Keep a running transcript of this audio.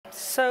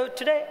So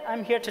today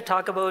I'm here to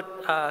talk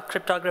about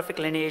cryptographic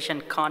lineage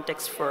and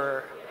context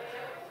for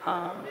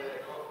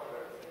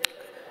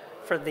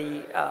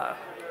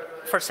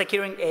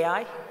securing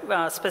AI,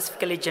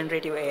 specifically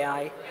generative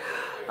AI.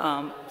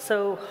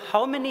 So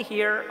how many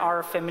here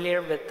are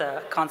familiar with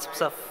the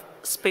concepts of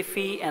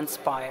SPIFFE and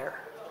SPIRE?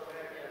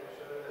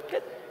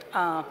 Good.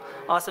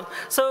 Awesome.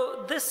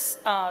 So this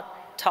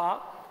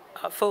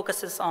talk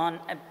focuses on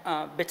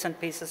bits and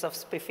pieces of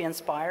SPIFFE and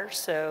SPIRE.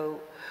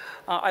 So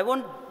I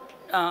won't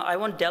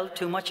delve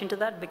too much into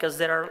that because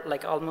there are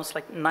like almost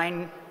like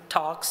 9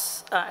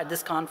 talks at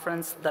this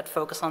conference that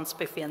focus on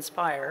SPIFFE and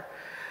SPIRE.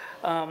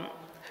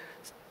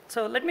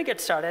 So let me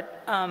get started.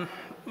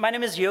 My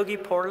name is Yogi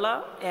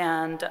Porla,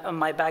 and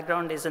my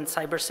background is in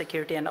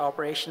cybersecurity and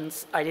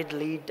operations. I did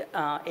lead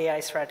AI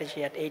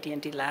strategy at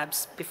AT&T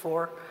Labs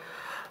before.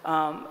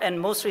 And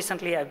most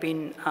recently, I've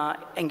been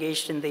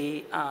engaged in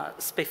the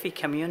SPIFFE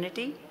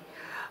community.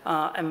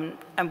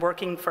 I'm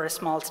working for a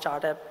small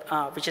startup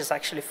which is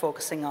actually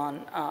focusing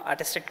on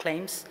attested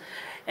claims.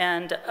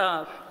 And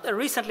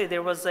recently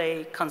there was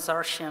a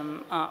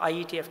consortium,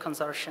 IETF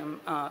consortium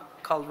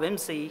called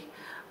WIMSI,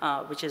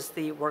 which is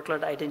the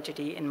workload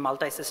identity in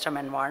multi-system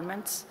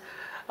environments.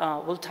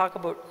 We'll talk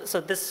about, so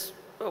this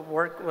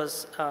work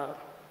was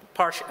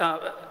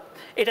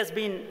it has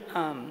been,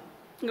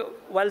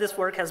 while this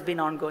work has been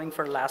ongoing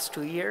for the last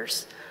 2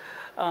 years,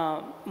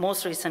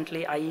 most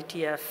recently,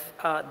 IETF,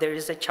 there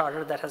is a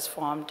charter that has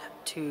formed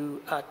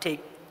to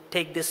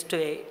take this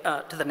to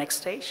the next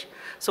stage.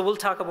 So we'll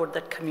talk about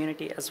that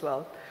community as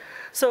well.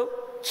 So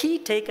key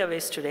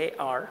takeaways today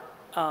are,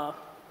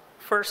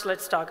 first,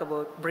 let's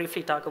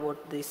briefly talk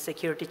about the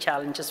security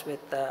challenges with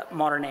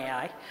modern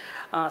AI,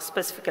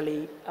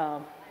 specifically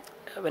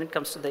when it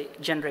comes to the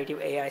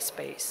generative AI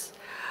space.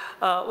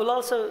 We'll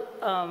also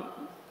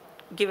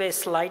give a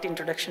slight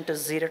introduction to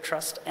Zero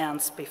Trust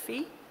and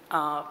SPIFFE.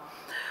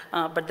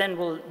 But then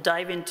we'll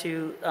dive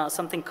into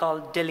something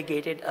called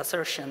delegated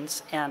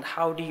assertions and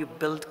how do you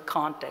build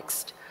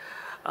context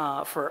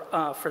for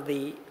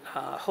the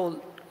whole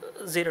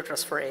Zero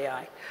Trust for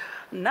AI.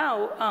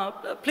 Now,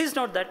 please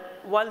note that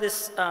while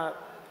this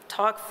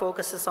talk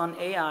focuses on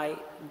AI,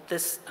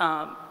 this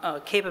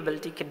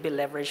capability could be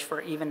leveraged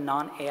for even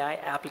non-AI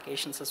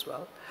applications as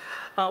well.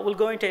 We'll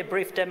go into a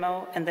brief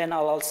demo, and then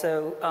I'll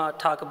also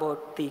talk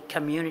about the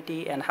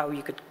community and how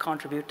you could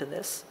contribute to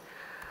this.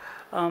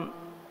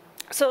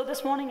 So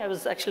this morning I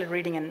was actually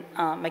reading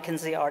a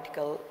McKinsey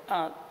article.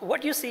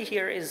 What you see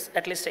here is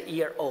at least a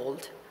year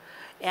old.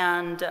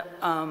 And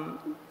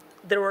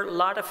there were a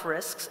lot of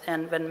risks.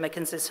 And when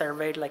McKinsey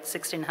surveyed like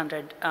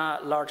 1,600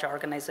 large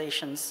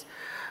organizations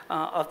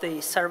of the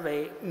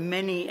survey,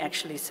 many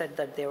actually said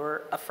that they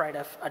were afraid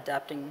of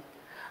adapting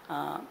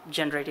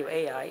generative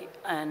AI.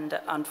 And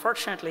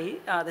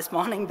unfortunately, this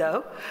morning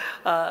though,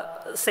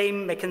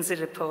 same McKinsey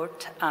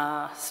report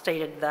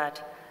stated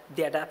that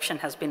the adoption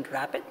has been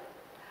rapid.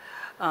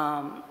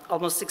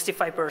 Almost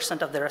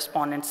 65% of the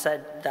respondents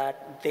said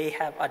that they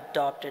have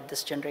adopted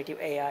this generative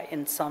AI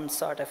in some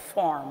sort of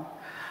form.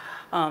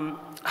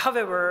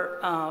 However,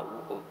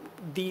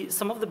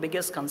 some of the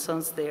biggest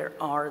concerns there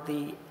are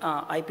the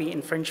IP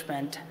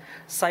infringement,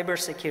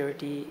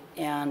 cybersecurity,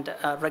 and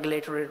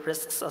regulatory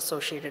risks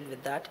associated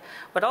with that.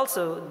 But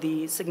also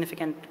the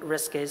significant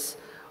risk is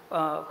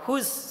who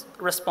is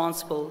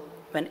responsible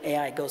when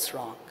AI goes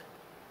wrong.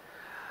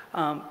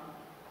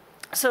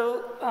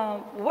 So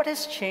what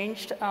has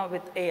changed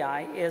with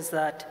AI is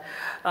that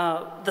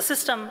the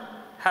system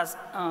has,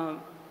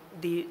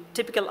 the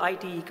typical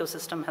IT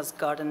ecosystem has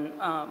gotten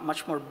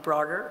much more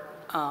broader.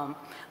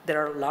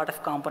 There are a lot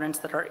of components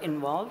that are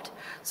involved.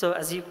 So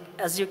as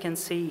you can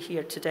see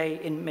here today,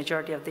 in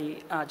majority of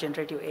the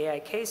generative AI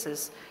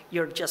cases,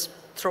 you're just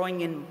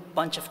throwing in a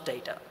bunch of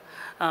data.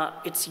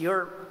 It's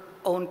your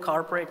own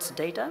corporate's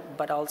data,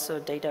 but also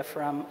data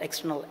from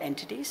external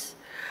entities.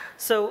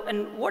 So,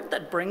 and what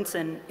that brings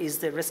in is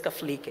the risk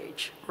of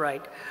leakage,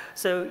 right?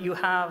 So you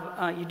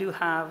do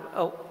have,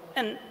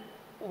 and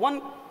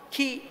one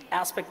key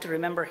aspect to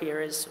remember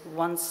here is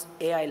once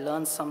AI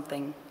learns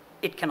something,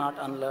 it cannot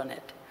unlearn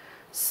it.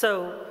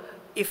 So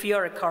if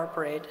you're a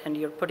corporate and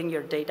you're putting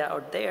your data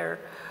out there,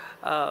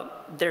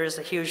 there is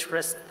a huge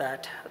risk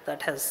that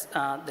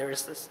there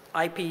is this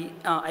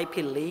IP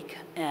leak,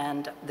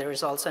 and there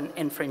is also an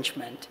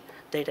infringement,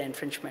 data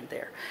infringement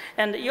there.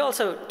 And you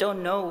also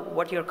don't know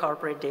what your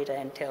corporate data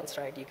entails,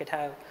 right? You could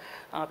have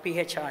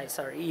PHIs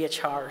or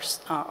EHRs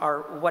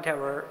or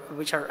whatever,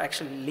 which are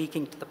actually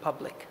leaking to the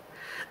public.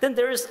 Then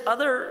there is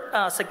other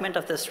segment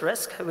of this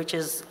risk, which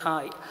is,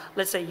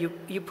 let's say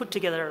you put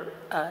together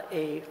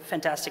a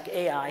fantastic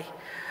AI,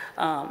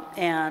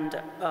 and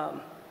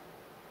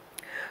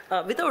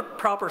without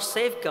proper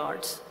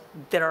safeguards,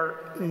 there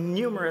are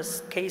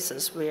numerous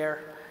cases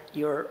where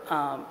your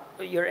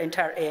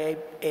entire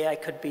AI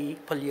could be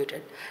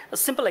polluted. A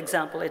simple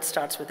example, it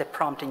starts with a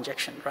prompt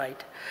injection,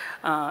 right?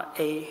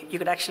 You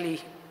could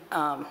actually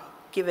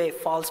give a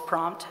false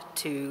prompt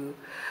to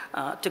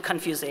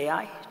confuse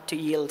AI, to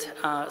yield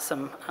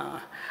some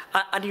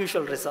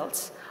unusual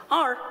results.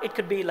 Or it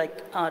could be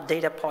like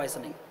data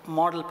poisoning,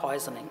 model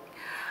poisoning.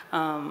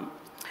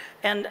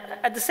 And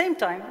at the same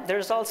time,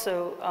 there's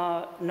also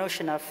a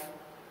notion of,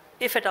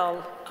 if at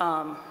all,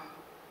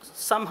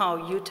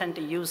 somehow you tend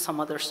to use some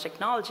other's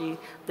technology,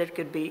 there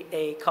could be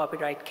a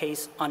copyright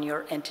case on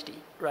your entity,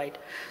 right?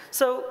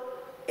 So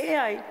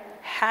AI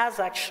has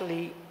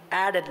actually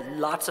added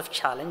lots of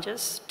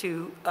challenges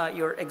to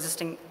your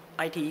existing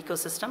IT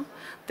ecosystem.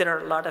 There are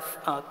a lot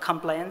of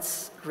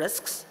compliance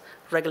risks,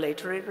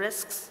 regulatory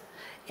risks,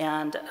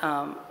 and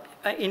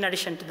in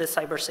addition to the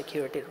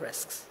cybersecurity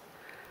risks.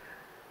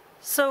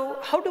 So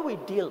how do we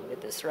deal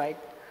with this, right?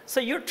 So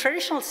your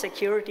traditional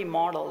security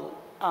model,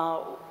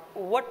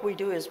 what we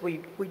do is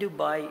we do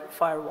buy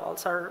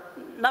firewalls. Or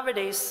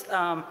nowadays,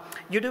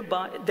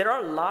 there are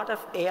a lot of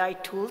AI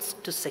tools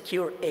to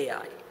secure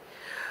AI.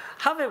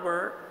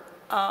 However,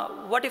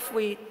 what if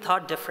we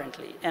thought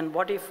differently? And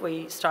what if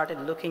we started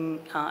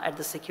looking at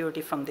the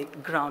security from the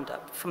ground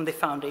up, from the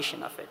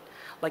foundation of it?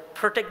 Like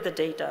protect the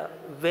data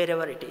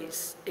wherever it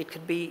is. It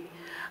could be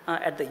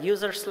at the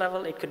user's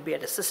level, it could be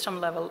at a system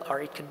level,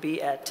 or it could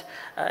be at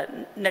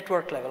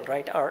network level,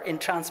 right, or in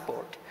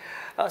transport.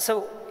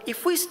 So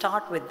if we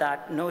start with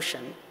that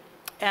notion,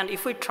 and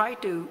if we try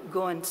to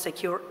go and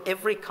secure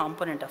every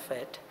component of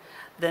it,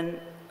 then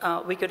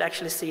we could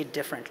actually see it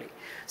differently.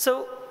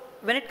 So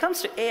when it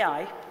comes to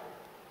AI,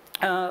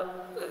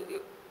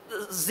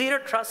 zero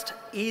trust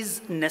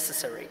is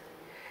necessary.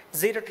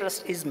 Zero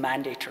trust is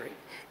mandatory.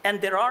 And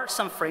there are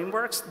some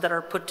frameworks that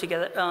are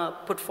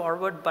put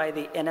forward by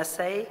the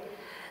NSA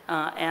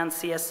and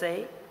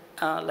CSA.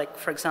 Like,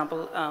 for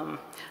example,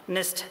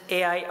 NIST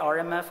AI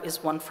RMF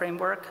is one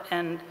framework.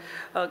 And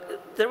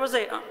there was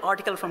an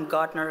article from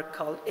Gartner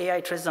called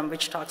AI Trism,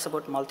 which talks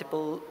about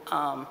multiple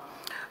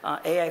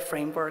AI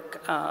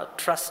framework,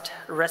 trust,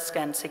 risk,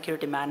 and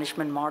security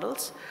management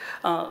models.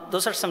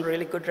 Those are some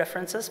really good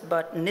references,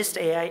 but NIST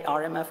AI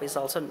RMF is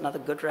also another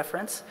good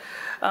reference.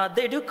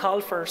 They do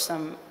call for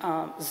some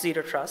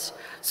zero trust.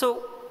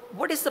 So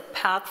what is the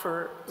path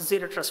for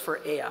zero trust for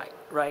AI,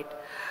 right?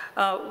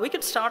 We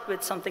could start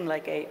with something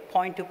like a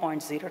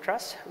point-to-point zero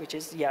trust, which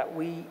is, yeah,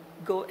 we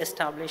go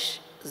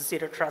establish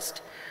zero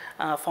trust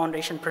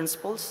foundation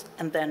principles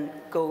and then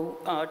go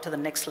to the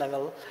next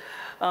level.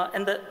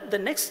 And the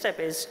next step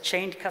is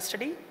chained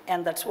custody,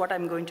 and that's what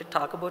I'm going to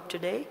talk about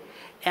today.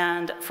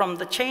 And from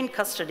the chained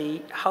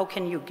custody, how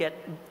can you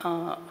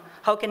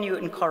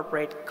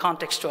incorporate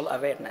contextual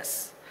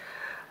awareness?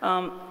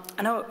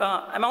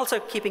 I'm also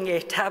keeping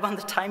a tab on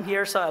the time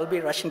here, so I'll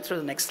be rushing through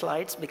the next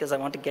slides because I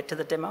want to get to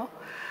the demo.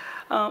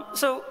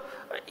 So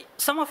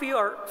some of you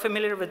are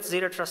familiar with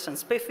zero trust and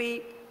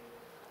SPIFFE.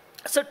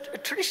 So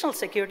traditional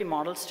security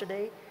models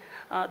today,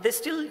 they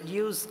still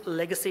use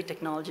legacy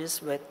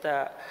technologies with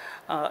a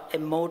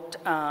moat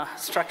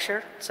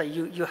structure. So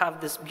you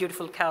have this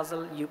beautiful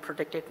castle, you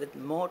protect it with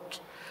moat.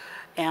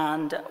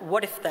 And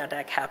what if the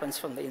attack happens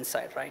from the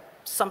inside, right?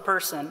 Some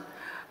person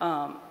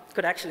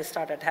could actually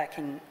start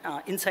attacking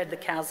inside the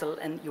castle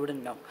and you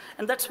wouldn't know.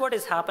 And that's what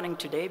is happening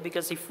today,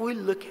 because if we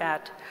look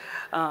at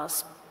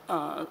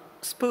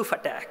spoof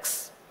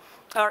attacks,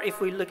 or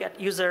if we look at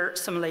user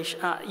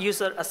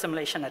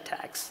assimilation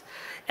attacks,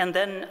 and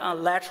then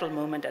lateral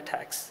movement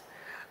attacks.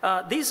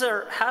 These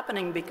are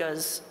happening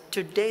because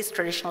today's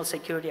traditional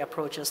security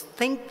approaches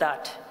think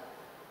that,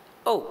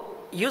 oh,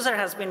 user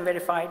has been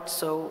verified,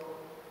 so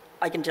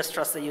I can just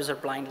trust the user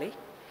blindly.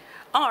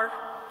 Or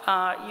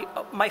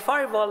my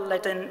firewall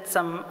let in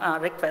some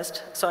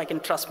request, so I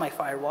can trust my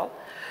firewall.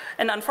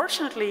 And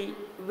unfortunately,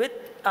 with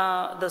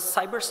the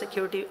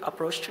cybersecurity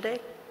approach today,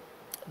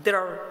 there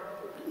are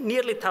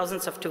nearly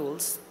thousands of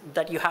tools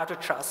that you have to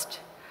trust.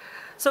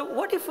 So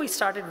what if we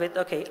started with,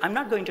 okay, I'm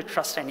not going to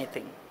trust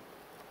anything.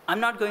 I'm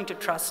not going to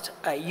trust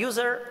a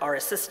user or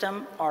a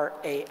system or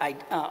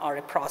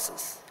a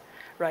process,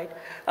 right?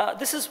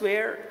 This is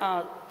where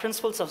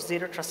principles of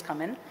zero trust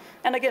come in.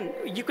 And again,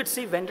 you could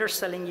see vendors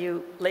selling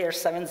you layer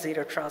 7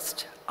 zero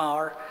trust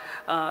or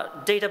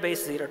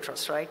database zero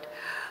trust, right?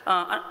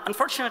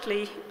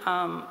 Unfortunately,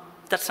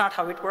 that's not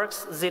how it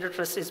works. Zero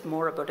trust is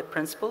more about a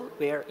principle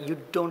where you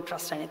don't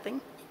trust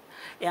anything.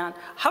 And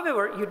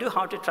however, you do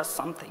have to trust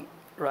something,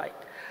 right?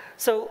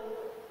 So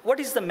what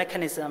is the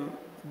mechanism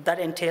that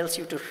entails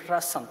you to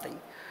trust something?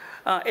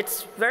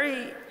 It's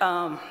very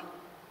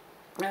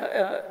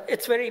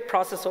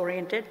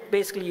process-oriented.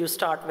 Basically, you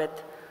start with,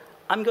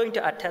 I'm going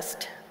to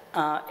attest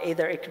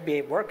either it could be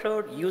a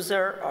workload,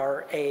 user,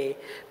 or a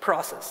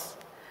process.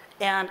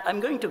 And I'm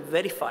going to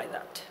verify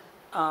that,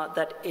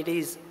 that it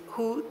is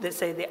who they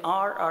say they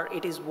are, or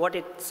it is what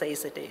it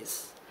says it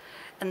is.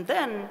 And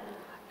then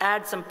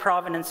add some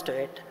provenance to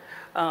it.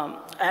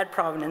 Add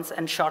provenance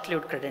and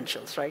short-lived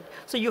credentials, right?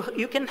 So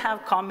you can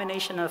have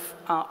combination of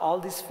all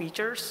these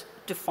features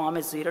to form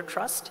a zero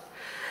trust.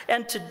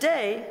 And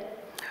today,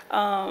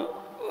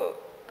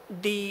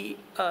 the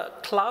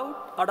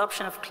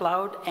adoption of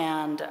cloud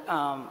and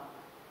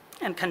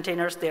and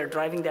containers, they are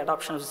driving the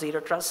adoption of zero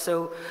trust.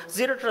 So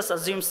zero trust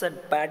assumes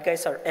that bad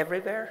guys are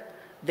everywhere.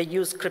 They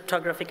use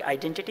cryptographic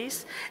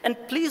identities. And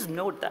please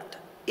note that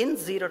in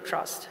zero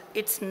trust,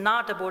 it's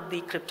not about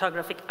the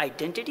cryptographic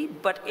identity,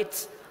 but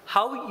it's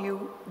how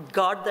you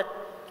guard that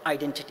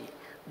identity.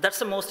 That's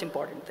the most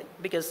important thing,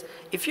 because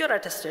if you're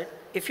attested,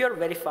 if you're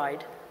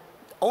verified,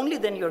 only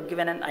then you're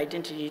given an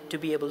identity to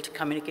be able to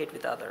communicate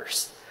with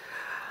others.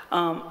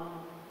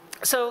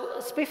 So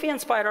SPIFFE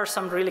and SPIRE are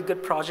some really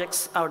good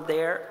projects out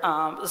there.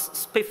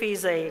 SPIFFE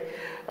is a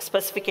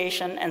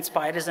specification and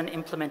SPIRE is an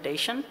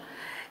implementation.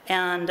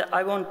 And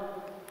I won't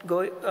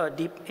go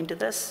deep into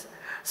this.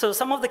 So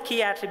some of the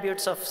key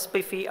attributes of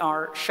SPIFFE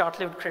are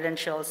short-lived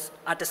credentials,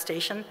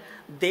 attestation.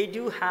 They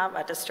do have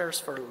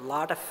attesters for a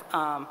lot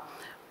of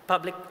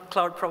public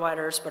cloud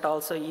providers, but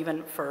also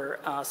even for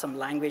some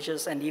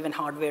languages and even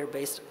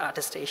hardware-based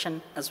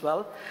attestation as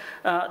well.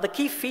 The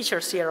key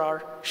features here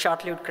are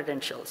short-lived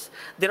credentials.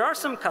 There are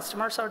some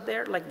customers out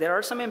there, like there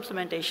are some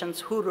implementations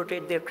who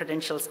rotate their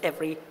credentials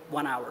every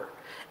 1 hour.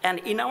 And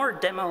in our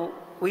demo,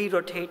 we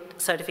rotate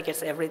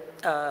certificates every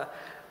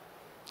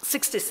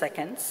 60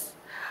 seconds.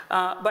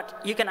 But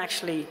you can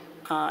actually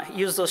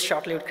use those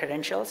short-lived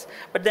credentials.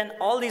 But then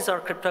all these are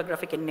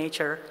cryptographic in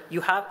nature.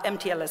 You have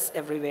MTLS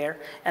everywhere.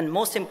 And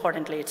most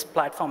importantly, it's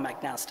platform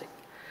agnostic.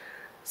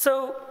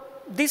 So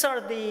these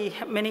are the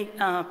many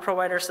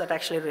providers that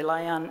actually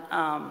rely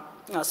on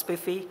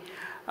SPIFFE.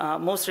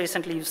 Most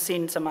recently, you've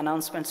seen some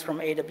announcements from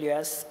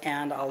AWS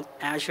and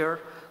Azure,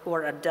 who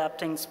are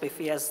adapting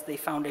SPIFFE as the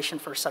foundation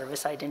for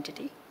service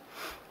identity.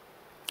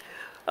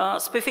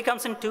 SPIFFE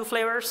comes in 2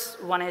 flavors.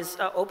 One is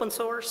open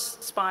source,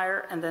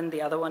 SPIRE, and then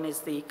the other one is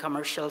the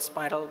commercial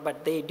Spiral,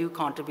 but they do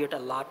contribute a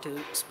lot to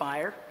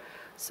SPIRE.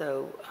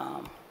 So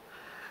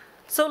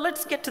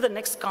let's get to the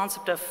next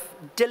concept of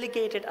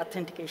delegated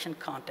authentication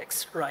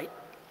context, right?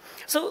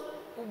 So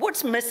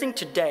what's missing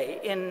today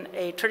in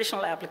a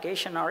traditional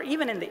application or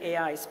even in the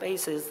AI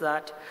space is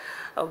that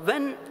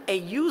when a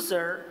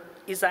user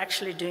is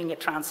actually doing a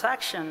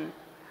transaction,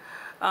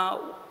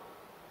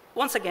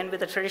 once again,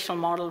 with the traditional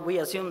model, we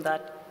assume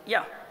that,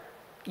 yeah,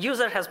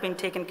 user has been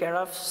taken care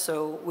of,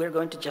 so we're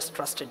going to just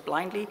trust it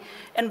blindly.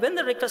 And when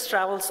the request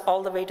travels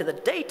all the way to the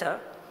data,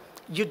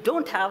 you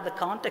don't have the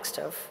context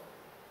of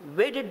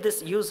where did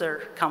this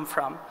user come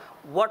from,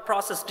 what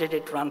process did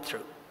it run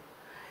through.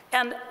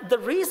 And the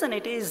reason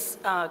it is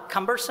a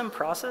cumbersome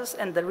process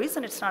and the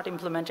reason it's not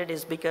implemented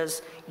is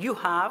because you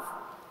have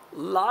a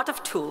lot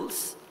of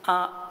tools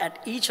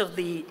at each of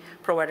the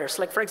providers.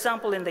 Like, for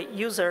example, in the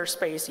user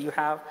space, you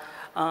have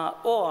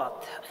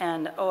OAuth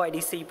and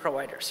OIDC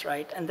providers,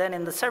 right? And then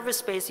in the service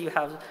space, you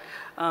have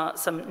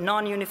some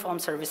non-uniform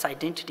service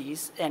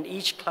identities, and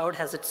each cloud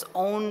has its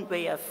own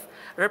way of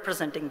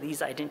representing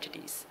these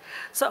identities.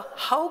 So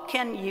how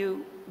can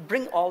you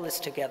bring all this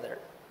together,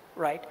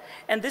 right?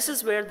 And this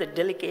is where the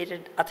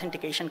delegated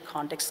authentication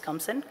context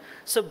comes in.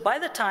 So by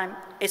the time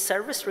a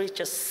service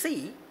reaches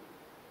C,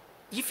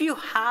 if you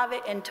have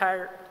an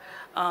entire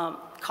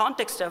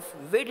context of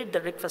where did the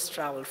request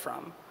travel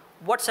from,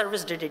 what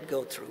service did it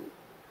go through,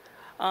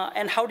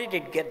 and how did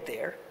it get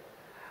there,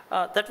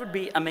 that would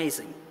be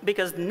amazing.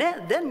 Because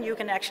then you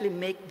can actually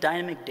make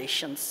dynamic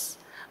decisions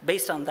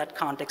based on that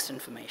context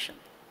information.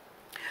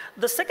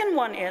 The second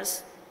one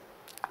is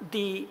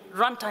the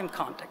runtime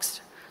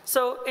context.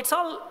 So it's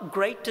all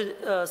great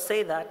to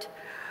say that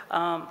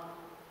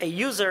a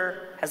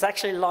user has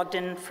actually logged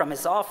in from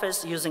his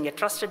office using a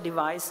trusted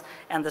device,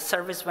 and the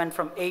service went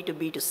from A to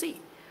B to C.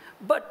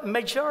 But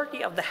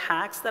majority of the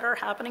hacks that are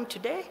happening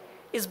today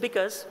is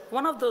because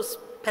one of those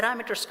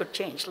parameters could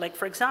change. Like,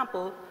 for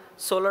example,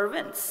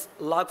 SolarWinds,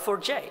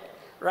 Log4j,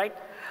 right?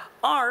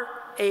 Or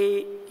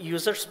a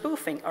user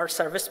spoofing or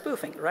service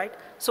spoofing, right?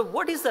 So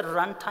what is the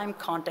runtime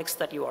context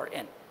that you are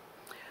in?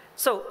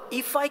 So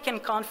if I can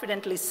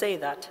confidently say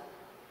that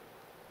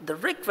the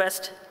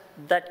request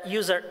that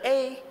user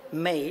A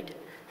made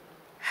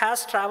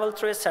has traveled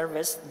through a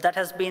service that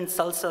has been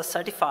SLSA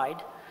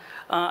certified,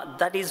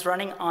 that is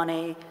running on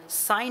a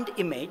signed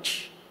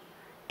image,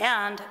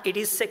 and it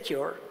is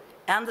secure,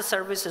 and the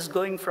service is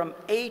going from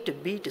A to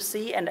B to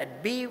C, and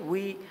at B,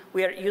 we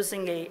are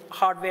using a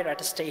hardware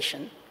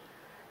attestation,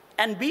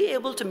 and be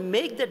able to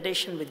make the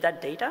decision with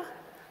that data,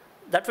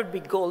 that would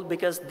be gold,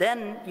 because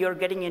then you're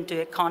getting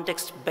into a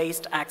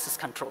context-based access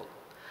control,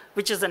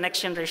 which is the next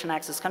generation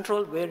access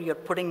control, where you're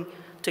putting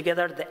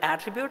together the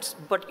attributes,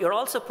 but you're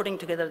also putting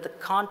together the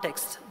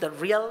context, the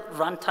real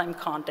runtime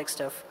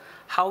context of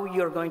how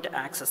you're going to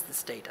access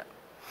this data.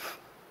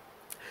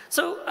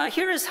 So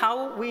here is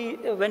how we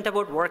went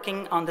about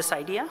working on this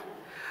idea.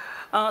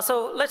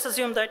 So let's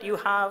assume that you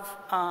have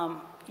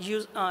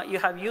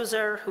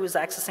user who is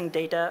accessing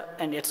data,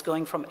 and it's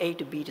going from A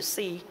to B to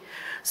C.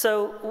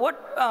 So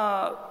what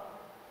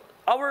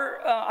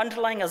our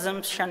underlying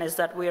assumption is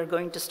that we are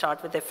going to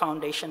start with a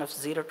foundation of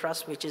zero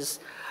trust, which is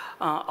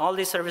all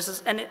these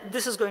services. And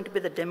this is going to be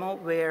the demo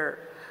where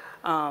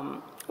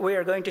we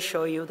are going to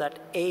show you that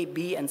A,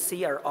 B, and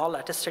C are all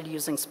attested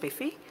using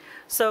SPIFFE.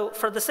 So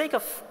for the sake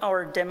of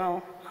our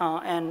demo,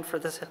 and for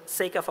the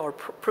sake of our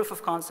proof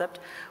of concept,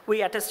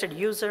 we attested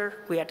user,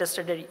 we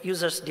attested a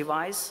user's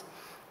device.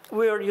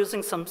 We are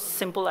using some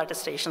simple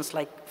attestations,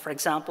 like, for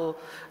example,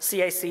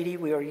 CI/CD,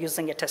 we are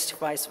using a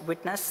testifies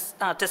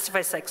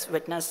X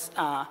witness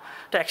to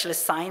actually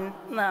sign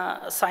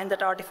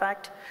that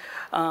artifact.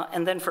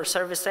 And then for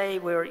service A,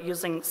 we're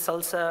using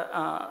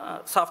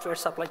SLSA, software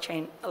supply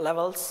chain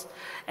levels,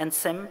 and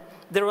SIM.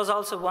 There was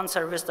also one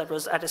service that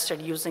was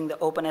attested using the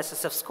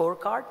OpenSSF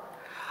scorecard.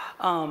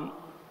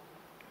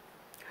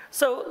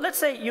 So let's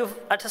say you've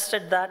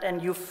attested that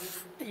and you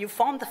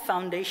formed the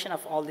foundation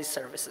of all these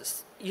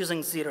services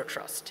using Zero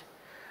Trust.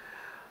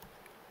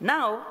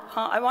 Now,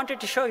 I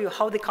wanted to show you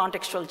how the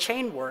contextual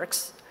chain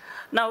works.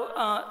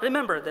 Now,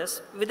 remember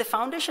this, with the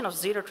foundation of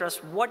Zero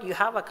Trust, what you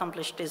have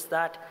accomplished is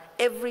that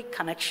every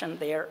connection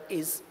there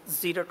is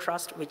Zero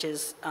Trust, which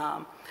is,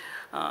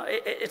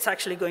 it's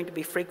actually going to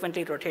be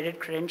frequently rotated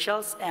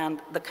credentials,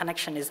 and the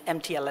connection is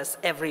MTLS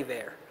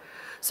everywhere.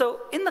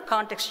 So in the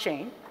context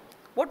chain,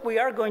 what we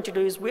are going to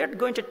do is we are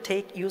going to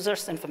take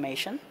users'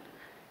 information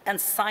and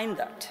sign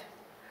that.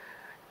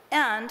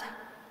 And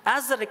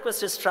as the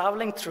request is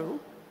traveling through,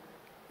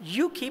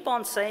 you keep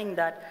on saying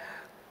that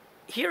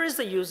here is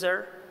the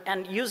user,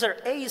 and user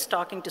A is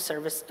talking to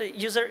service,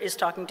 user is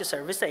talking to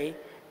service A,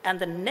 and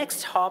the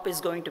next hop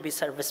is going to be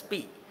service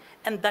B.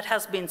 And that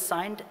has been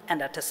signed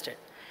and attested.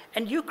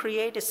 And you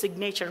create a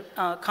signature,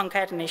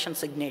 concatenation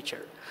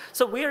signature.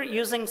 So we are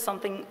using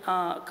something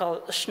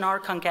called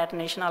Schnar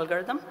concatenation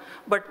algorithm,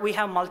 but we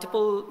have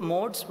multiple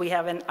modes. We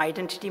have an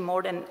identity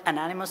mode and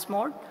anonymous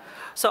mode.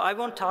 So I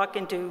won't talk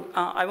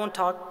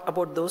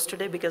about those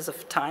today because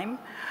of time.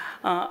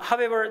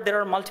 However,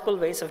 there are multiple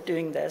ways of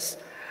doing this.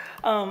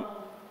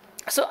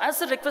 So as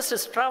the request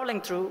is traveling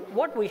through,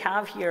 what we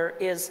have here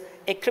is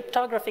a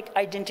cryptographic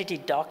identity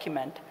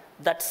document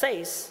that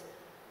says,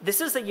 this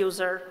is the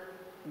user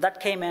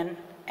that came in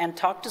and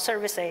talked to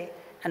service A,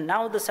 and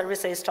now the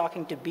service A is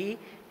talking to B,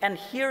 and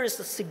here is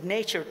the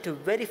signature to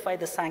verify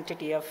the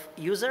sanctity of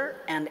user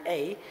and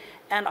A,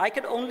 and I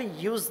could only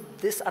use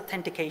this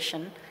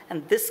authentication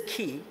and this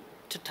key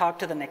to talk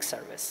to the next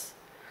service.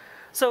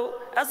 So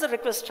as the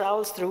request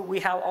travels through, we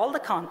have all the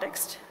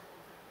context,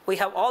 we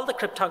have all the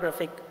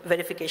cryptographic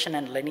verification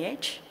and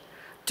lineage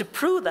to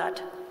prove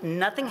that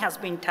nothing has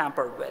been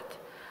tampered with,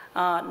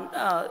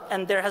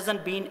 and there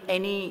hasn't been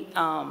any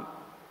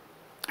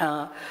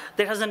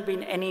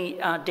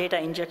data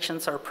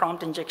injections or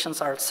prompt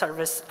injections or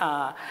service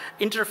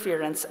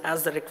interference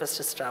as the request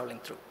is traveling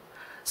through.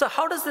 So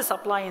how does this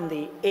apply in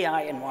the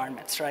AI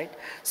environments, right?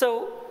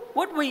 So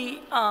what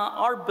we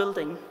are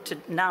building to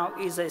now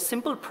is a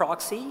simple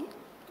proxy,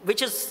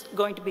 which is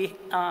going to be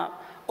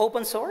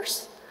open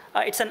source.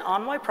 It's an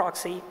Envoy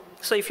proxy.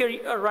 So if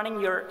you're running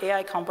your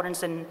AI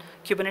components in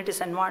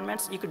Kubernetes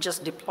environments, you could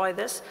just deploy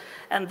this.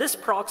 And this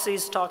proxy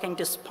is talking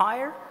to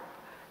Spire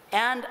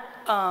and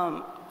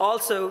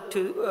also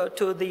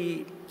to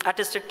the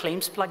attested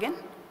claims plugin.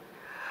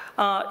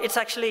 It's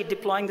actually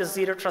deploying the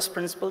Zero Trust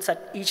principles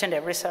at each and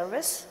every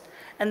service.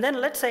 And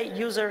then let's say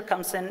user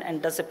comes in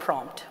and does a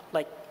prompt,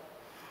 like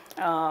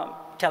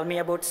tell me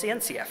about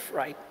CNCF,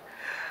 right?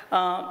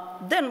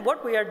 Then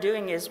what we are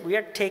doing is we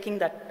are taking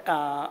that,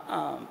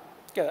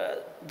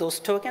 those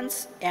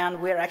tokens,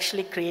 and we're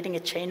actually creating a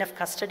chain of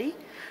custody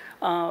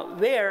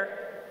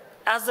where,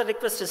 as the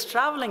request is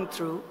traveling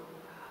through,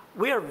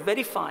 we are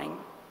verifying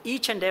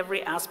each and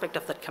every aspect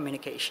of that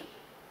communication.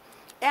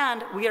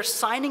 And we are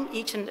signing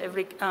each and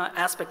every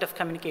aspect of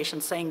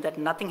communication saying that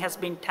nothing has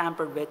been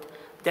tampered with,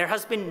 there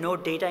has been no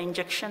data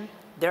injection,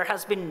 there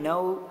has been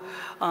no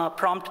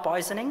prompt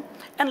poisoning.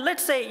 And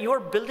let's say you're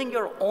building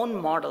your own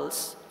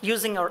models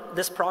using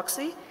this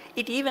proxy,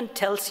 it even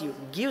tells you,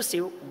 gives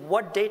you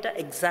what data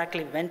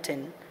exactly went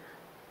in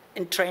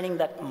training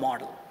that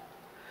model.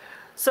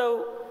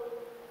 So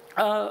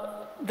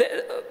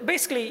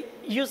basically,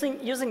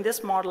 using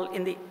this model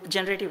in the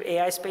generative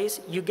AI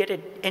space, you get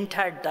an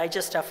entire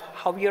digest of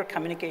how your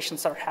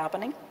communications are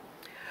happening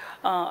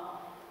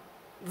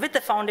with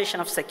the foundation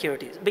of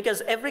security,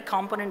 because every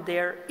component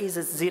there is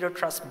a Zero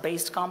Trust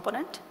based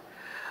component.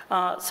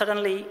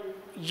 Suddenly,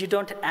 you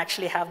don't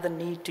actually have the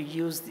need to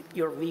use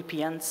your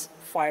VPNs,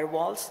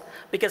 firewalls,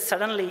 because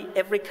suddenly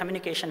every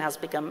communication has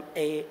become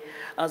a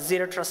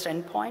Zero Trust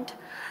endpoint.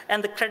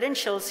 And the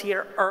credentials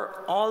here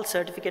are all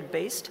certificate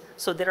based,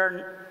 so there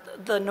are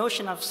the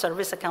notion of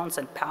service accounts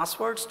and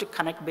passwords to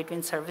connect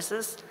between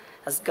services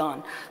has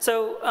gone.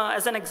 So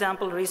as an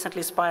example,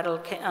 recently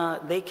Spiral,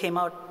 they came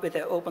out with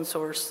an open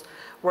source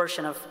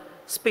version of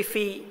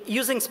SPIFFE,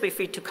 using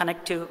SPIFFE to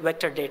connect to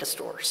vector data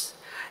stores.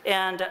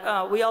 And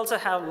we also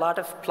have a lot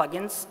of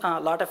plugins, a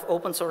lot of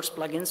open source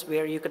plugins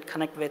where you could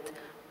connect with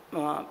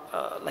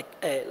like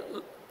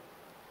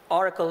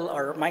Oracle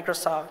or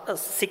Microsoft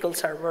SQL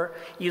Server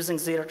using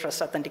Zero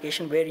Trust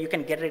authentication, where you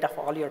can get rid of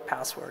all your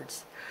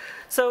passwords.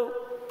 So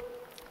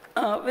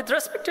with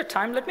respect to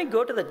time, let me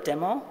go to the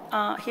demo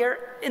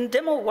here. In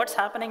demo, what's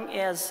happening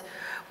is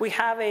we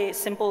have a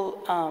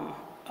simple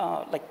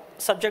like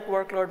subject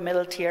workload,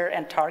 middle tier,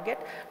 and target.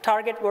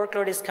 Target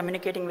workload is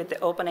communicating with the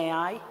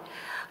OpenAI.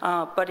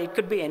 but it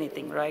could be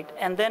anything, right?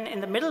 And then in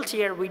the middle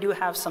tier, we do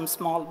have some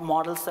small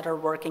models that are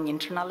working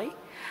internally.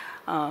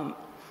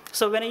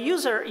 So when a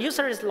user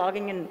is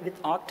logging in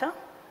with Okta,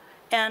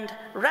 and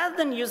rather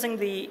than using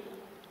the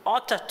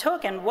Okta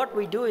token, what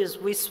we do is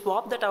we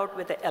swap that out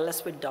with a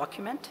LSWID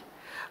document.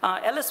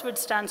 LSWID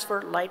stands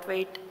for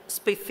Lightweight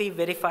Spiffy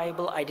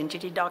Verifiable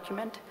Identity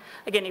Document.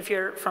 Again, if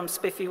you're from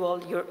Spiffy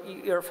world,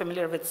 you're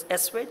familiar with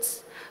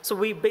SWIDs. So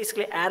we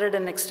basically added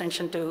an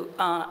extension to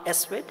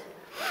SWID.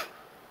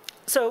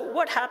 So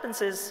what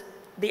happens is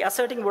the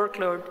asserting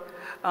workload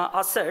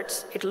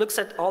asserts, it looks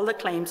at all the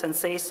claims and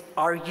says,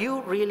 are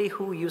you really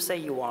who you say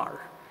you are?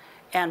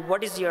 And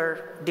what is your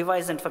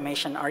device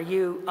information? Are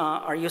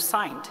you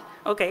signed?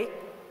 Okay,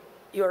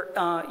 you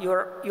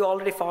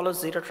already follow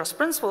zero trust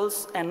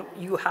principles, and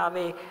you have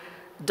a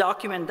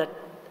document that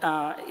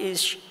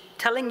is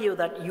telling you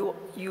that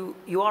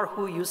you are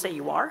who you say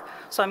you are.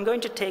 So I'm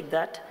going to take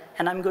that,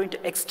 and I'm going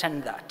to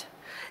extend that.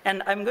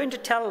 And I'm going to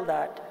tell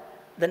that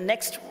the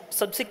next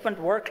subsequent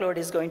workload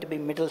is going to be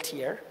middle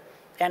tier,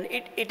 and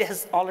it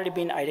has already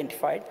been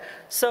identified.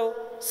 So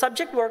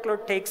subject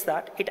workload takes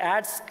that, it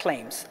adds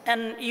claims.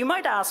 And you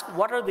might ask,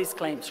 what are these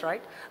claims,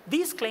 right?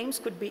 These claims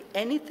could be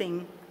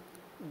anything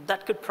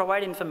that could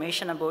provide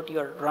information about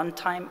your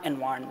runtime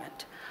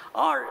environment.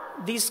 Or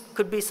these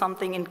could be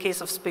something, in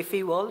case of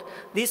Spiffy world,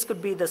 these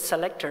could be the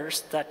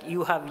selectors that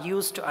you have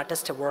used to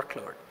attest a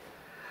workload.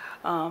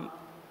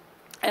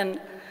 And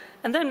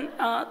then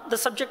the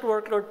subject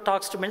workload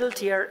talks to middle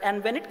tier,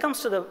 and when it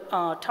comes to the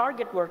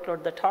target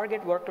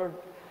workload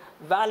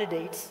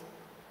validates,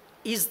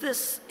 is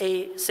this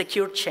a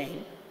secure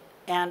chain,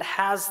 and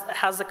has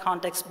the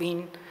context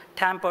been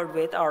tampered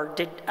with, or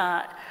did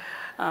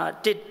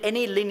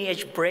any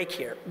lineage break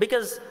here?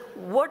 Because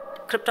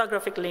what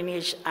cryptographic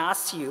lineage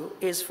asks you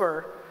is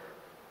for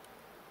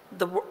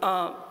the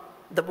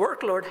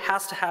workload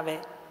has to have a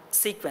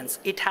sequence.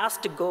 It has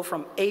to go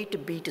from A to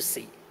B to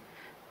C.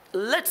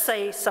 Let's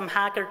say some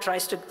hacker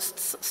tries to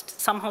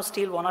somehow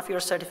steal one of your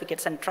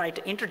certificates and try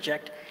to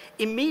interject.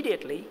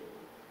 Immediately,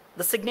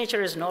 the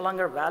signature is no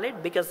longer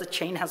valid because the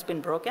chain has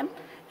been broken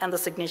and the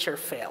signature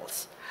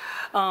fails.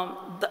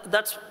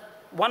 That's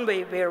one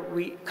way where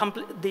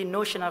the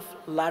notion of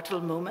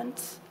lateral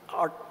movements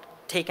are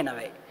taken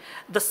away.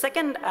 The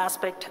second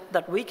aspect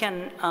that we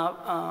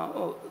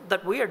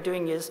are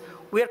doing is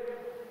we are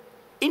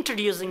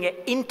introducing an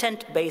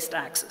intent-based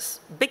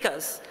access.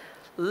 Because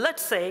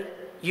let's say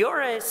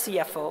you're a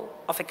CFO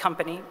of a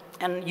company,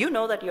 and you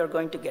know that you're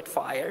going to get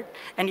fired,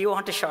 and you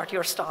want to short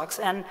your stocks,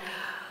 and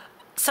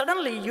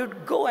suddenly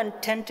you'd go and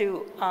tend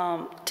to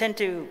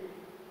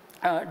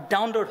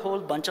download a whole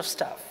bunch of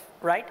stuff,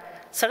 right?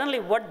 Suddenly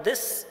what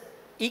this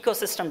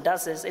ecosystem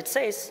does is it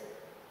says,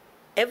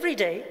 every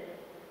day,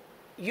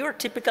 your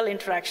typical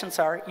interactions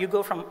are you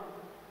go from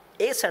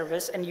a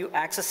service and you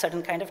access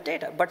certain kind of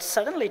data. But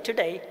suddenly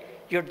today,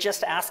 you're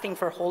just asking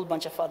for a whole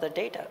bunch of other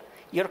data.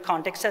 Your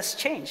context has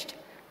changed.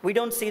 We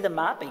don't see the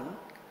mapping.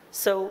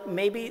 So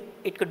maybe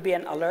it could be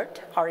an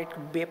alert, or it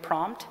could be a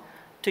prompt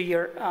to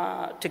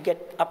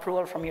get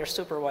approval from your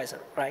supervisor,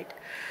 right?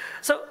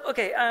 So,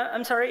 okay,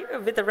 I'm sorry,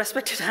 with the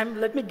respect to time,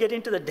 let me get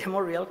into the demo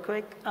real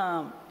quick.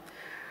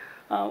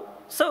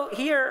 So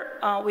here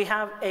we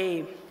have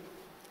a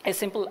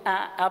simple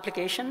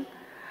application.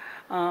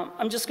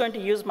 I'm just going to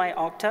use my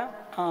Okta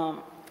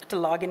to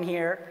log in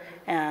here.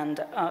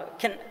 And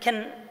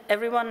can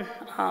everyone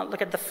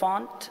look at the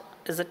font?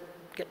 Is it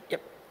good?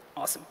 Yep,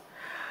 awesome.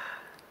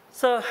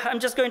 So I'm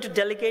just going to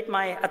delegate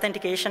my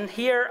authentication.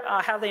 Here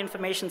I have the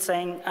information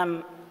saying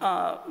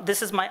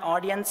this is my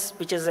audience,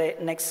 which is a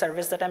next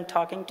service that I'm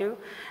talking to.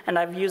 And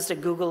I've used a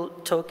Google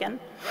token.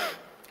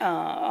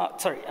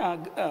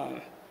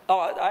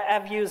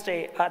 I've used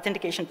a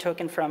authentication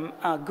token from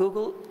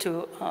Google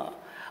to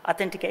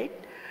authenticate.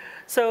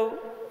 So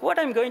what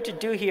I'm going to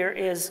do here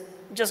is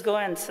just go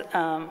and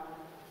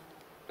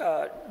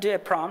do a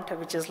prompt,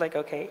 which is like,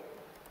 okay,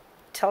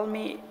 tell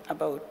me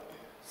about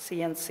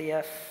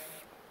CNCF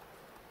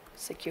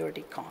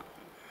security con.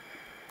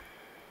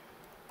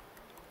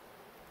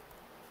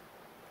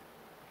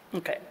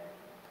 Okay.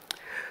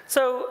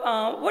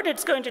 So what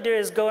it's going to do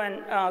is go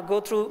and go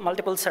through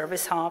multiple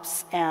service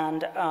hops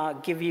and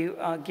give you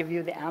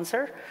the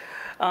answer.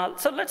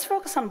 So let's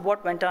focus on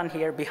what went on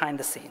here behind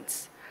the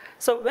scenes.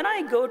 So when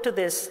I go to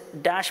this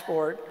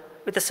dashboard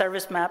with the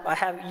service map, I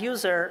have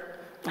user,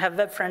 I have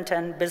web front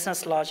end,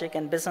 business logic,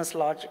 and business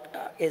logic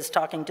is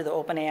talking to the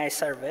OpenAI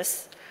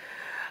service.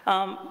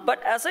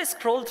 But as I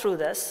scroll through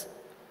this,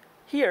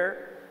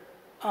 here,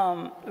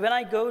 when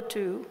I go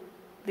to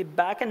the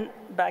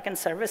backend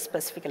service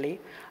specifically,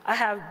 I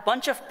have a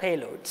bunch of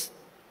payloads.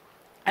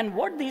 And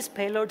what these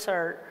payloads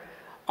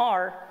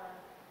are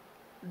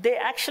they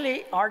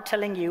actually are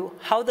telling you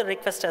how the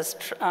request has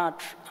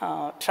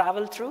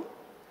traveled through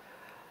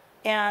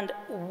and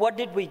what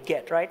did we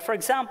get, right? For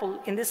example,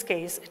 in this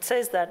case, it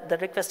says that the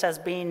request has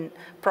been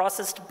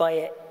processed by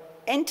an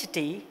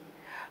entity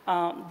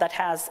that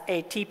has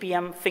a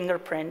TPM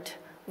fingerprint,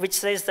 which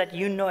says that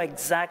you know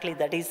exactly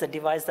that is the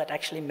device that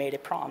actually made a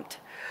prompt.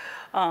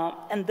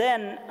 And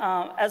then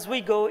as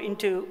we go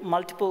into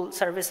multiple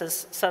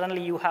services,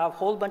 suddenly you have a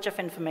whole bunch of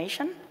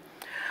information.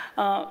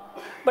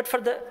 But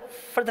for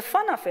the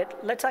fun of it,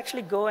 let's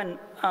actually go and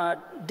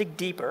dig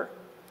deeper.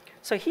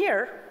 So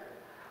here,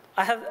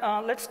 I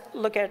have, let's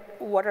look at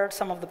what are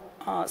some of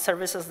the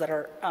services that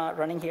are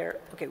running here.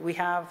 Okay, we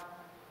have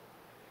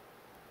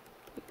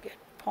get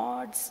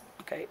pods,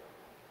 okay.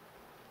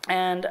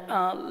 And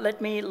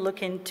let me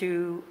look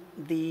into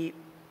the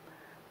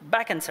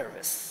backend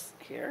service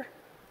here.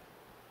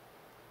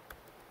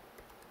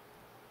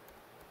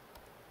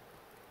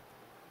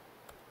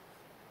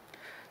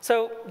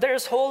 So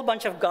there's a whole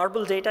bunch of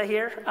garbled data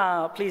here.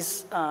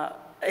 Please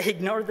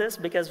ignore this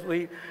because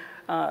we've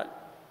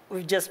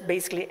just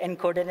basically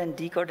encoded and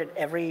decoded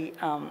every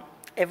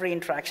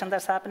interaction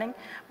that's happening.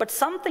 But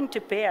something to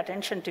pay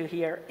attention to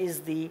here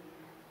is the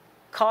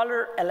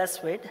caller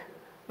LSWID,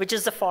 which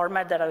is the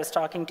format that I was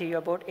talking to you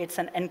about. It's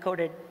an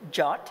encoded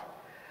JOT.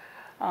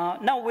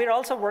 Now, we're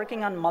also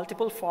working on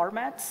multiple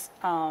formats.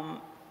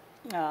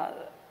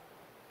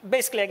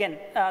 Basically, again,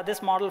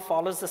 this model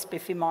follows the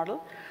SPIFFE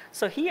model.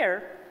 So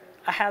here,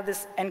 I have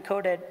this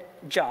encoded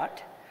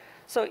JOT.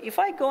 So if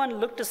I go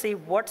and look to see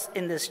what's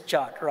in this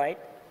JOT, right,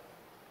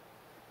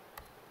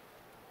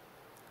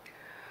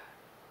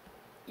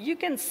 you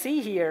can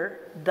see here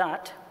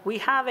that we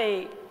have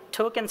a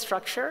token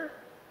structure.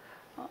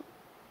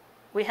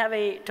 We have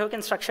a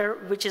token structure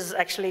which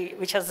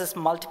has this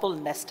multiple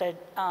nested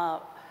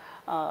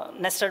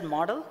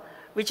model,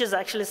 which is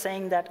actually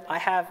saying that I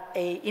have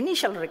an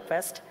initial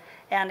request,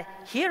 and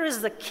here is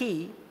the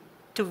key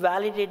to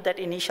validate that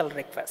initial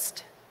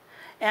request.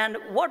 And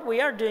what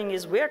we are doing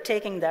is we are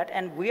taking that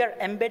and we are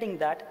embedding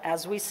that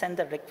as we send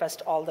the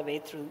request all the way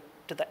through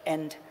to the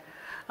end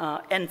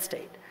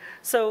state.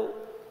 So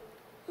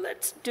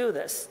let's do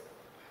this.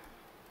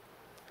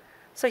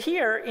 So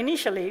here,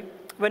 initially,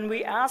 when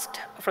we asked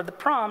for the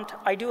prompt,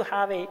 I do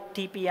have a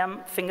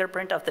TPM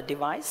fingerprint of the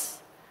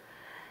device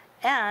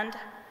and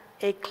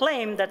a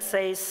claim that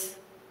says,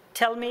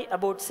 tell me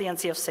about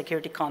CNCF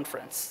security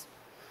conference.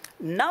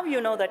 Now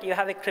you know that you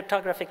have a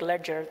cryptographic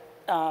ledger,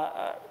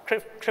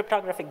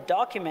 cryptographic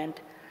document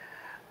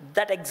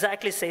that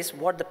exactly says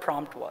what the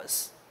prompt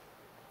was.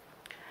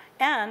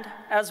 And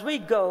as we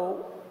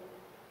go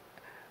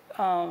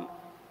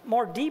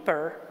more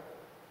deeper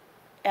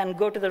and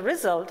go to the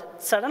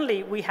result,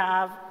 suddenly we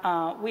have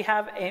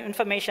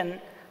information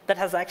that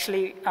has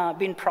actually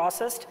been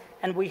processed,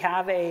 and we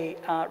have a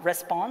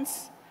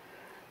response.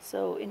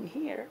 So in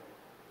here,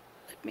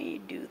 let me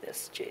do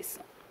this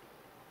JSON.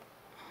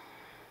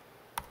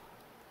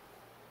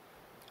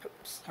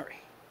 Oops, sorry.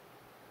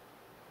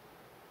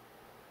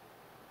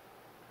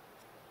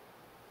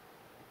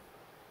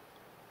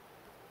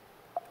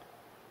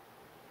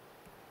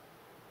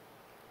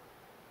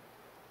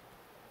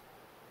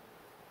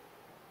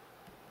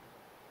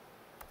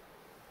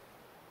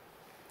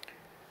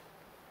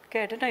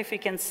 Okay, I don't know if you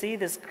can see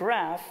this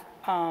graph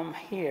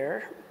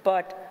here,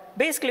 but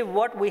basically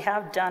what we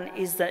have done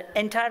is the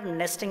entire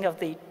nesting of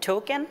the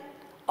token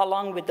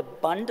along with the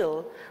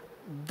bundle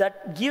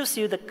that gives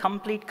you the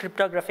complete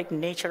cryptographic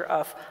nature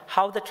of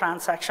how the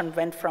transaction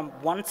went from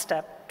one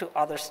step to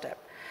other step.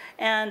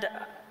 And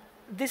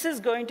this is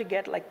going to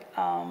get like,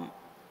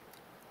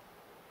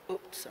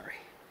 oops, sorry.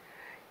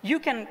 You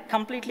can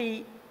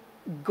completely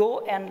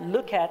go and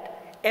look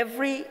at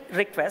every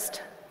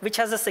request which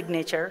has a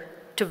signature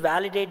to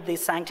validate the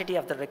sanctity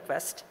of the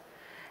request,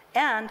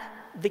 and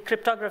the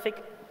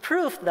cryptographic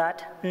proof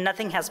that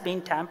nothing has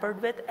been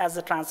tampered with as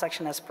the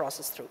transaction has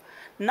processed through.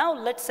 Now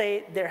let's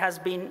say there has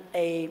been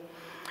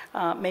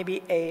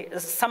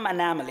some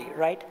anomaly,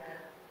 right?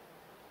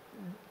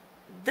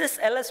 This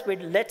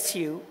LSWID lets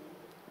you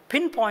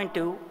pinpoint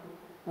to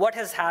what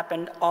has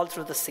happened all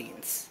through the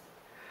scenes.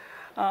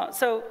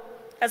 So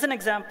as an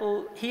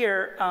example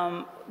here,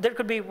 there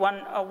could be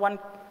one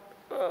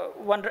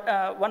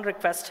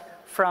request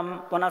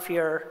from one of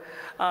your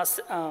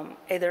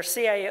either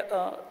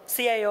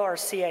CIO or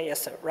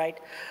CISO, right?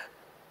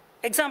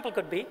 Example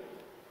could be,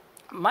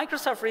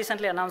 Microsoft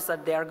recently announced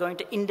that they are going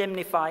to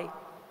indemnify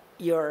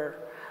your,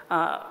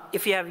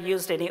 if you have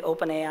used any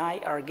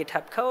OpenAI or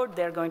GitHub code,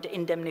 they're going to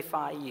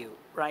indemnify you,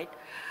 right?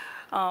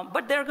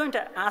 But they're going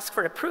to ask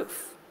for a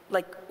proof,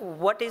 like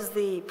what is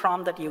the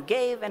prompt that you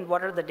gave and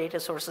what are the data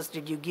sources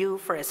did you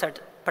give for a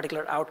certain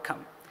particular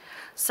outcome.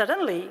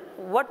 Suddenly,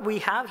 what we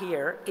have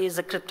here is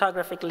a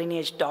cryptographic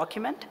lineage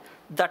document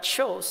that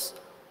shows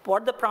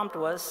what the prompt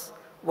was,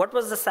 what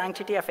was the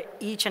sanctity of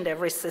each and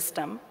every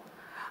system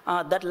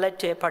that led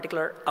to a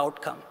particular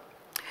outcome.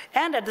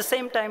 And at the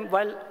same time,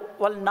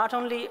 while not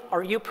only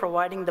are you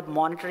providing the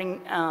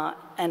monitoring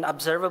and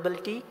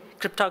observability,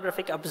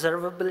 cryptographic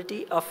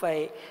observability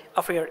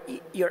of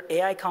your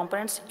AI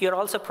components, you're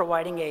also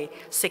providing a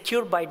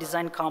secure by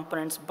design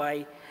components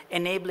by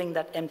enabling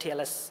that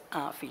MTLS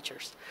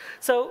features.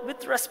 So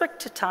with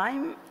respect to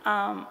time,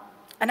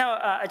 I know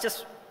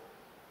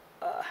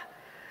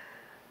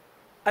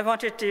I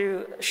wanted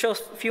to show a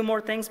few more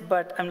things,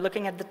 but I'm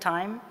looking at the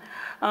time.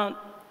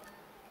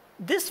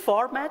 This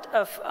format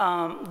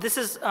of, this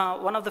is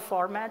one of the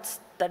formats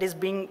that is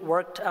being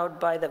worked out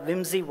by the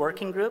Whimsy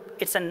working group.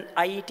 It's an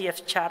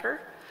IETF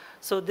charter.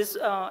 So this,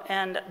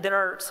 and there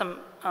are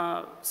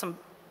some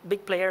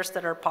big players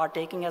that are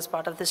partaking as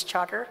part of this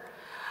charter.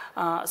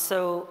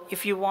 So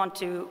if you want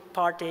to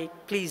partake,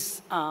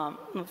 please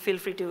feel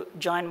free to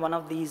join one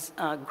of these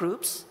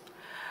groups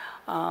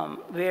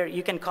where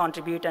you can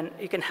contribute and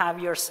you can have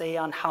your say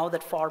on how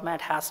that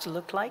format has to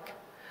look like.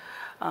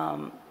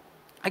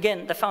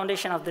 Again, the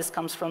foundation of this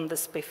comes from the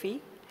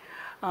SPIFFE.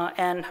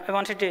 And I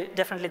wanted to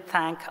definitely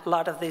thank a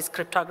lot of these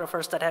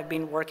cryptographers that have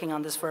been working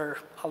on this for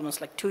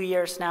almost like 2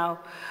 years now.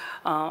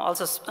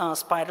 Also,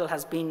 Spiral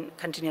has been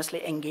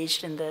continuously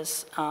engaged in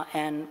this,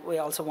 and we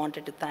also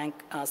wanted to thank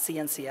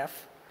CNCF.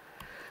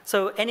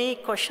 So any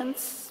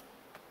questions?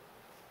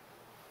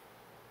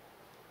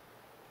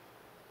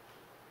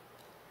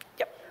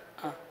 Yep.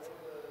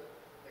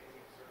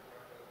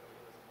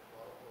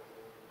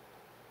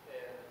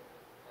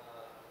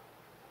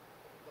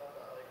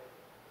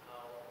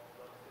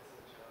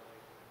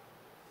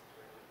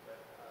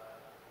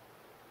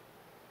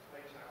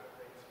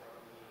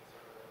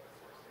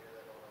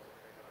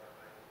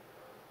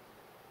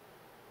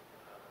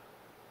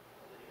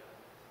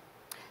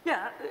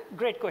 Yeah,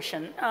 great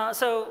question.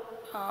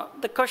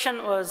 The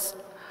question was,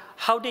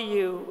 how do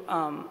you,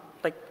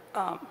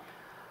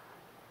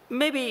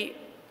 maybe,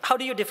 how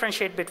do you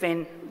differentiate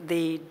between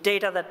the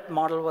data that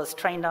model was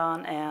trained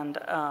on and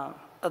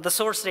the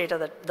source data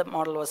that the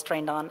model was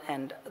trained on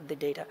and the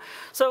data?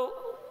 So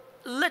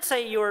let's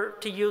say you're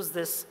to use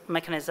this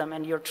mechanism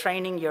and you're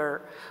training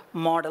your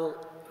model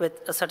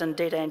with certain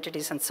data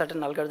entities and certain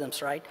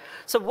algorithms, right?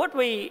 So what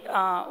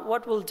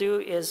we'll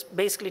do is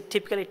basically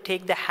typically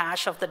take the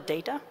hash of the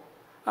data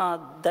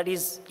that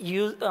is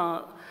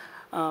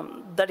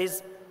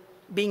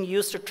being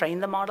used to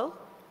train the model,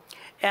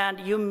 and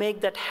you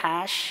make that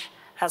hash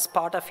as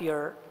part of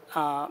your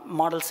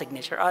model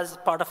signature, as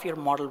part of your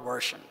model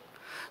version.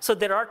 So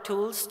there are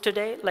tools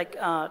today like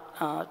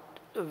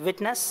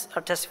Witness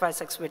or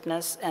Testifies X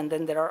Witness, and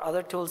then there are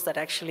other tools that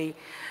actually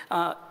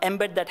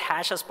embed that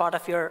hash as part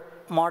of your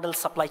model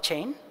supply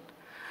chain.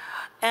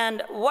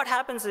 And what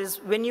happens is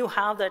when you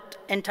have that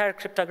entire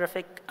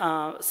cryptographic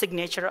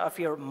signature of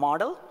your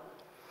model,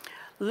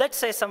 let's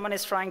say someone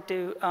is trying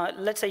to,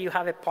 let's say you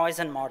have a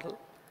Poisson model.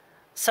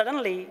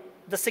 Suddenly,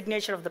 the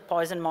signature of the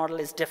Poisson model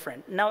is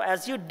different. Now,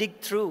 as you dig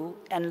through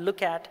and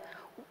look at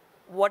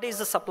what is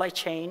the supply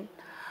chain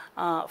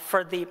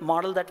for the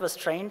model that was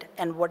trained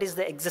and what is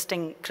the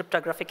existing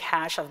cryptographic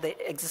hash of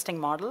the existing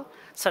model,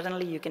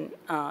 suddenly you can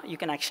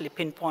actually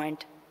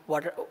pinpoint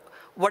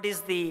what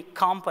is the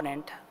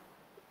component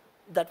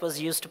that was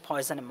used to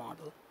poison a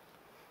model.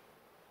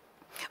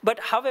 But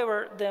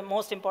however, the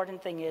most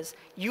important thing is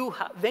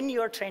when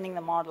you are training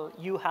the model,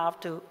 you have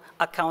to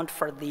account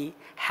for the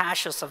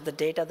hashes of the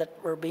data that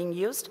were being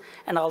used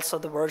and also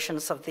the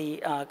versions of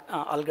the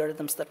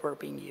algorithms that were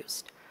being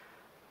used.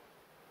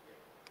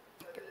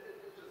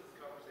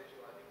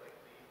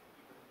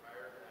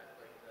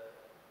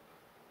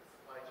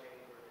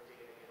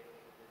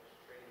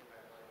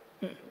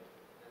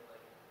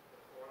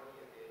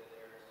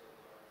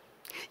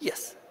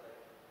 Yes.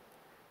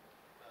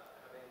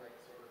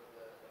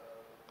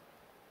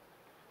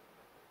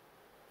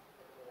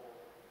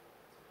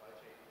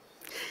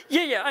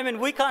 Yeah, I mean,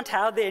 we can't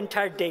have the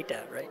entire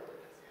data, right?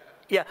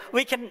 Yeah,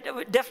 we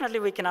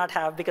cannot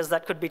have, because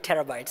that could be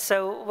terabytes.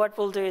 So what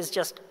we'll do is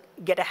just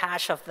get a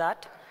hash of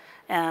that,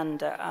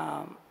 and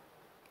yeah.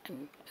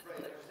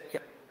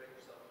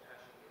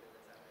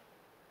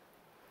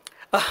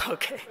 Oh,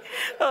 okay.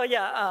 Oh,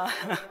 yeah.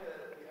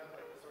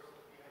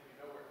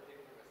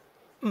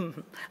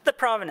 The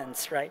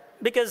provenance, right?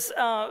 Because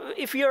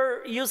if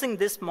you're using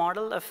this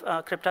model of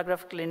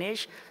cryptographic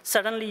lineage,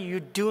 suddenly you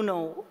do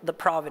know the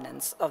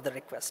provenance of the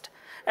request.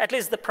 At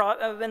least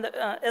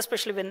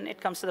especially when it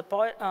comes to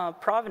the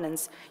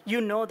provenance, you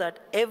know that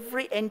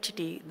every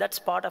entity that's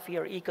part of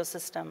your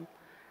ecosystem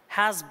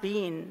has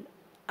been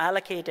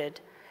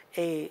allocated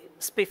a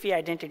SPIFFE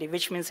identity,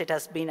 which means it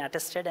has been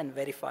attested and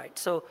verified.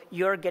 So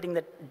you're getting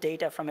the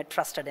data from a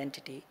trusted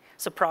entity.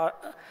 So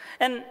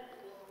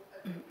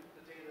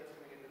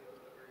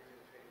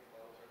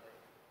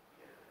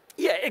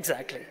yeah,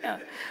 exactly. Yeah.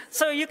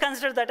 So you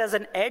consider that as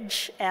an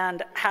edge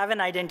and have an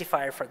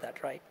identifier for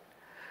that, right?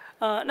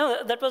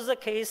 No, that was the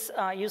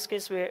use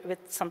case with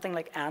something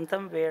like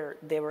Anthem, where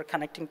they were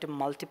connecting to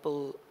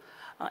multiple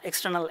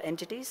external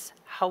entities.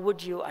 How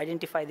would you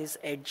identify these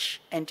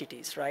edge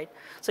entities, right?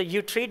 So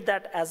you treat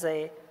that as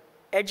a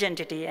edge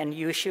entity and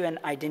you issue an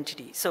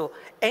identity. So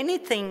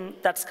anything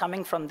that's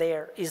coming from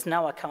there is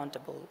now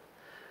accountable.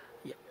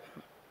 Yeah.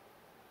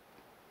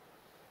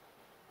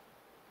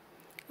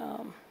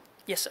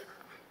 Yes, sir.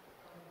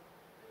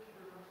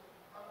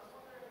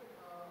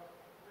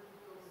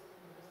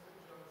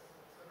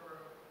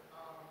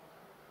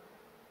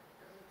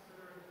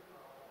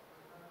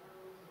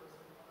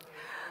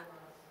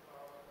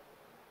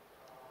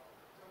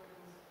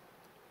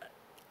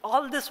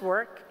 All this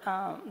work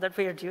that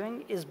we are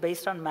doing is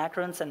based on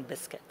macarons and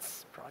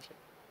biscuits project.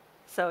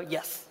 So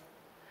yes.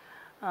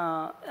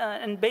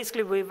 And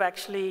basically, we've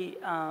actually,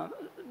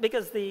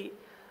 because the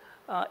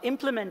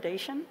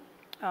implementation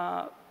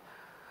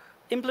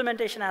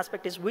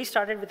aspect is we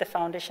started with the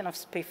foundation of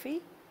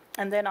SPIFFE,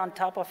 and then on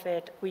top of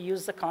it, we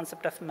use the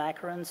concept of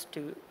macarons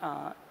to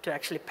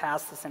actually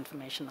pass this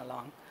information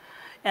along.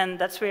 And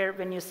that's where,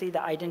 when you see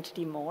the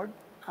identity mode,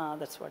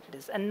 that's what it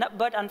is.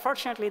 But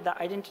unfortunately, the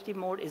identity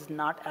mode is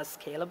not as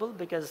scalable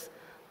because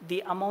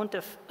the amount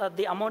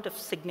of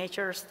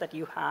signatures that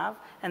you have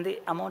and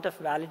the amount of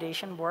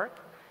validation work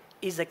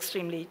is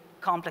extremely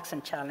complex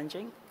and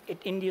challenging.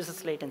 It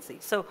induces latency.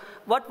 So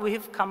what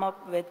we've come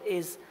up with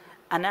is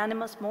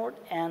anonymous mode,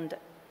 and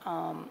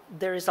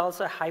there is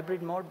also a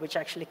hybrid mode which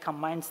actually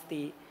combines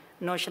the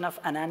notion of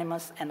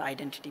anonymous and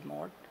identity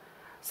mode.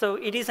 So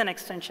it is an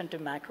extension to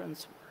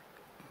macarons work.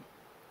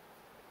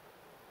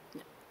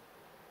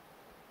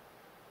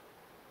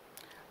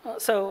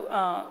 So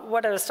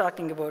what I was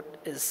talking about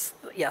is,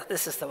 yeah,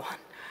 this is the one.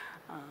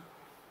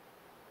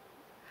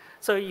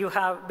 So you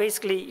have,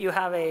 basically, you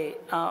have a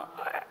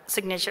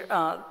signature,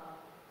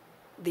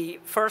 the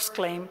first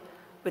claim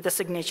with the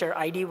signature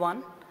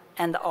ID1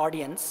 and the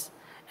audience,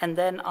 and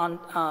then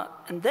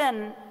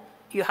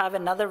you have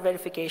another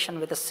verification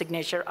with a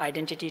signature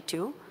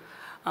identity2.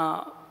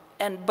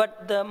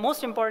 But the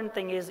most important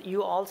thing is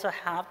you also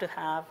have to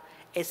have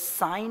a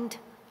signed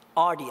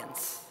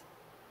audience,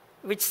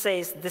 which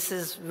says this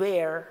is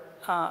where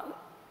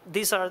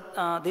these are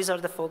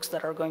the folks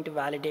that are going to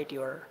validate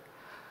your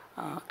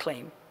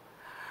claim.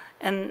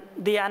 And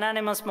the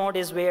anonymous mode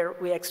is where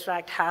we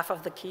extract half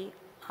of the key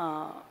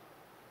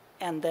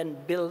and then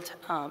build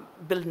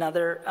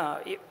another.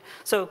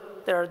 So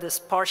there are this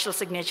partial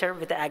signature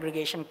with the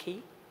aggregation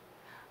key.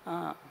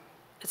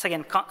 It's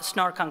again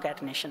Schnorr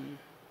concatenation.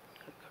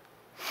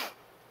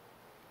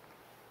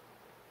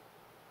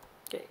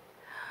 Okay.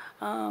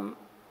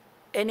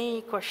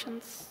 Any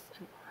questions?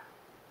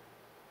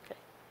 Okay.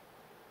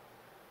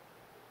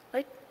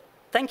 Right.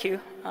 Thank you.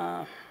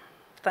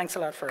 Thanks a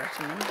lot for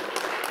attending.